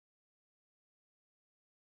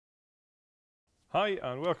Hi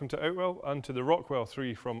and welcome to Outwell and to the Rockwell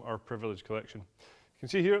 3 from our Privilege collection. You can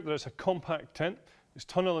see here that it's a compact tent. It's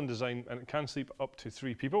tunnel in design and it can sleep up to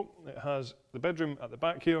 3 people. It has the bedroom at the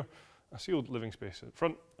back here, a sealed living space at the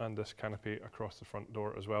front and this canopy across the front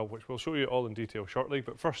door as well, which we'll show you all in detail shortly,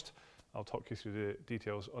 but first I'll talk you through the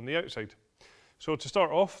details on the outside. So to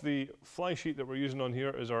start off, the fly sheet that we're using on here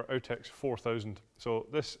is our Outex 4000. So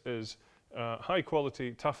this is high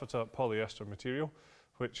quality taffeta polyester material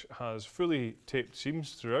which has fully taped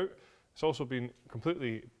seams throughout. It's also been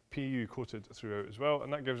completely PU coated throughout as well,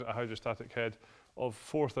 and that gives it a hydrostatic head of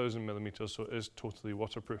 4,000 millimeters, so it is totally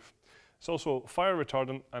waterproof. It's also fire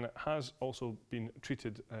retardant and it has also been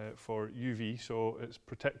treated for UV, so it's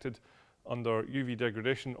protected under UV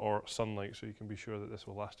degradation or sunlight, so you can be sure that this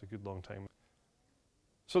will last a good long time.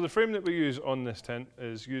 So the frame that we use on this tent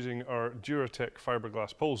is using our Duratec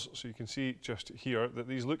fiberglass poles. So you can see just here that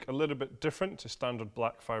these look a little bit different to standard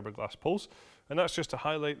black fiberglass poles. And that's just to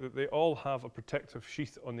highlight that they all have a protective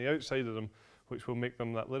sheath on the outside of them, which will make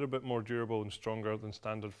them that little bit more durable and stronger than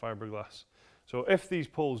standard fiberglass. So if these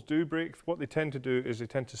poles do break, what they tend to do is they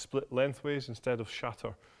tend to split lengthways instead of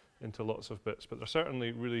shatter into lots of bits. But they're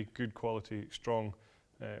certainly really good quality, strong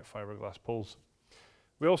fiberglass poles.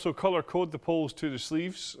 We also colour code the poles to the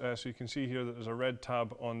sleeves, so you can see here that there's a red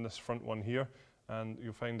tab on this front one here, and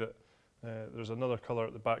you'll find that there's another colour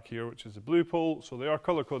at the back here, which is the blue pole. So they are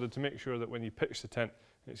colour coded to make sure that when you pitch the tent,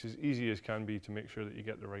 it's as easy as can be to make sure that you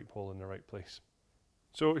get the right pole in the right place.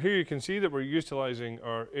 So here you can see that we're utilising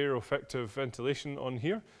our aero-effective ventilation on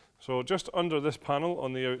here. So just under this panel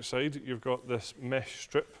on the outside, you've got this mesh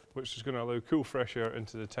strip, which is going to allow cool fresh air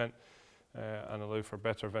into the tent and allow for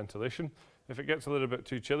better ventilation. If it gets a little bit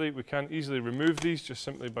too chilly, we can easily remove these just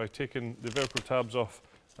simply by taking the Velcro tabs off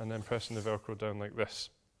and then pressing the Velcro down like this.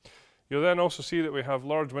 You'll then also see that we have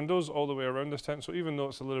large windows all the way around this tent, so even though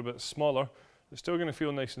it's a little bit smaller, it's still going to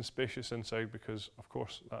feel nice and spacious inside because, of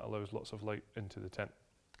course, that allows lots of light into the tent.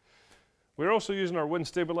 We're also using our wind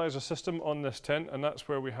stabilizer system on this tent, and that's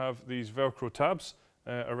where we have these Velcro tabs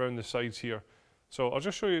around the sides here. So I'll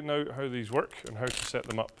just show you now how these work and how to set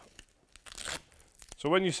them up. So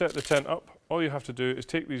when you set the tent up, all you have to do is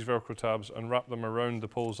take these Velcro tabs and wrap them around the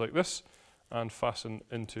poles like this and fasten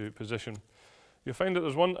into position. You'll find that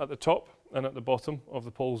there's one at the top and at the bottom of the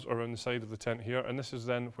poles around the side of the tent here, and this is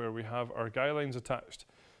then where we have our guy lines attached.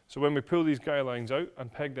 So when we pull these guy lines out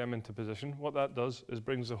and peg them into position, what that does is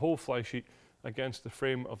brings the whole fly sheet against the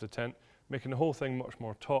frame of the tent, making the whole thing much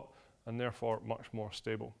more taut and therefore much more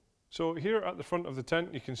stable. So here at the front of the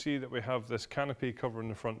tent, you can see that we have this canopy covering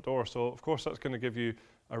the front door. So of course that's going to give you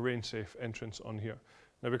a rain-safe entrance on here.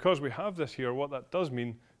 Now because we have this here, what that does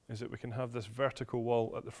mean is that we can have this vertical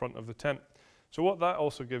wall at the front of the tent. So what that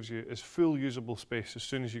also gives you is full usable space as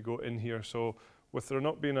soon as you go in here. So with there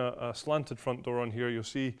not being a slanted front door on here, you'll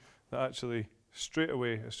see that actually straight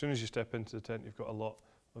away, as soon as you step into the tent, you've got a lot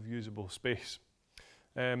of usable space.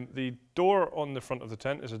 The door on the front of the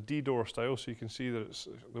tent is a D-door style, so you can see that it's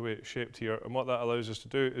the way it's shaped here, and what that allows us to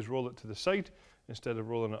do is roll it to the side instead of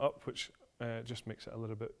rolling it up, which just makes it a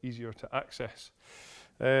little bit easier to access.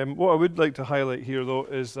 What I would like to highlight here though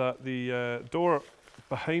is that the door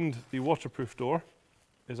behind the waterproof door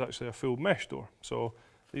is actually a full mesh door. So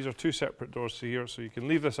these are 2 separate doors here, so you can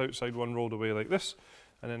leave this outside one rolled away like this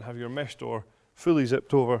and then have your mesh door fully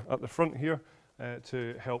zipped over at the front here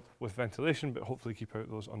to help with ventilation, but hopefully keep out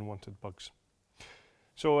those unwanted bugs.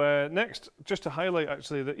 So next, just to highlight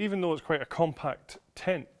actually that even though it's quite a compact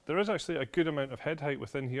tent, there is actually a good amount of head height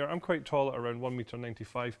within here. I'm quite tall at around 1.95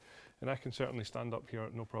 meters, and I can certainly stand up here,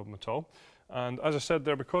 no problem at all. And as I said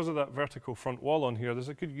there, because of that vertical front wall on here, there's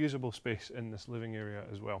a good usable space in this living area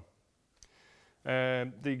as well.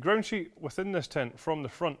 The ground sheet within this tent from the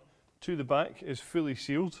front to the back is fully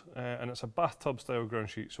sealed, and it's a bathtub style ground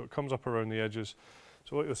sheet, so it comes up around the edges.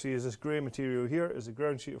 So what you'll see is this grey material here is the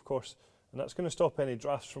ground sheet, of course, and that's going to stop any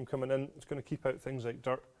drafts from coming in. It's going to keep out things like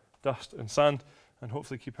dirt, dust and sand, and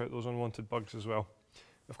hopefully keep out those unwanted bugs as well.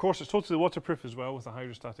 Of course, it's totally waterproof as well with a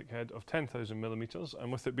hydrostatic head of 10,000 millimeters,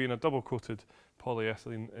 and with it being a double coated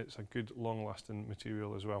polyethylene, it's a good long lasting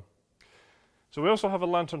material as well. So we also have a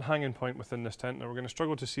lantern hanging point within this tent. Now we're going to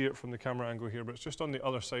struggle to see it from the camera angle here, but it's just on the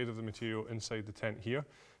other side of the material inside the tent here.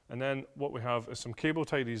 And then what we have is some cable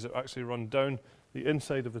tidies that actually run down the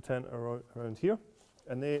inside of the tent around here.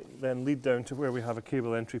 And they then lead down to where we have a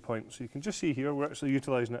cable entry point. So you can just see here, we're actually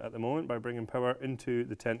utilising it at the moment by bringing power into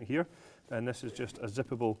the tent here. And this is just a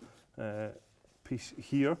zippable piece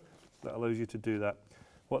here that allows you to do that.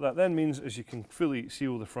 What that then means is you can fully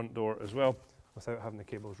seal the front door as well without having the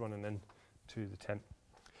cables running in to the tent.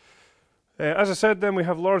 As I said, then we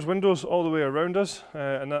have large windows all the way around us,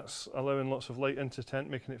 and that's allowing lots of light into the tent,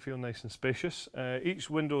 making it feel nice and spacious. Each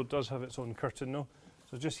window does have its own curtain though,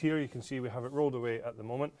 so just here you can see we have it rolled away at the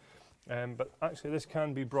moment, but actually this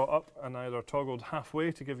can be brought up and either toggled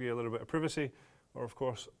halfway to give you a little bit of privacy, or of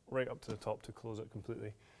course right up to the top to close it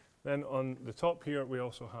completely. Then on the top here we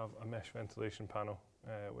also have a mesh ventilation panel,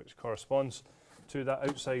 which corresponds to that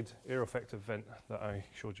outside air effective vent that I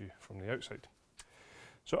showed you from the outside.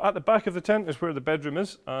 So at the back of the tent is where the bedroom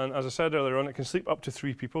is, and as I said earlier on, it can sleep up to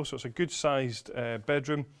 3 people, so it's a good sized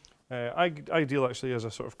bedroom. Ideal actually as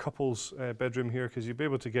a sort of couples bedroom here, because you'll be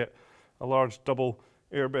able to get a large double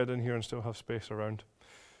air bed in here and still have space around.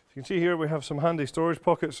 So you can see here we have some handy storage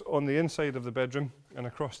pockets on the inside of the bedroom, and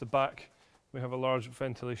across the back we have a large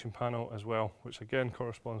ventilation panel as well, which again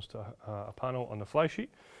corresponds to a panel on the fly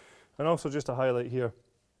sheet. And also just to highlight here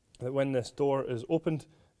that when this door is opened,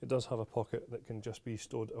 it does have a pocket that can just be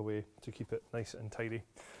stowed away to keep it nice and tidy.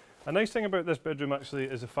 A nice thing about this bedroom actually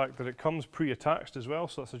is the fact that it comes pre-attached as well,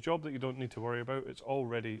 so that's a job that you don't need to worry about, it's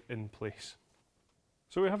already in place.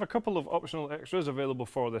 So we have a couple of optional extras available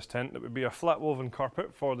for this tent. That would be a flat woven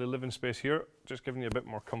carpet for the living space here, just giving you a bit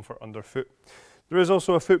more comfort underfoot. There is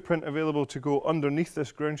also a footprint available to go underneath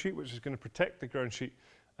this ground sheet, which is going to protect the ground sheet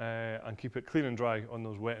and keep it clean and dry on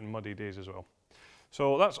those wet and muddy days as well.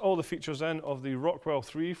 So that's all the features then of the Rockwell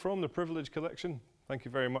 3 from the Privilege collection. Thank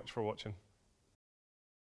you very much for watching.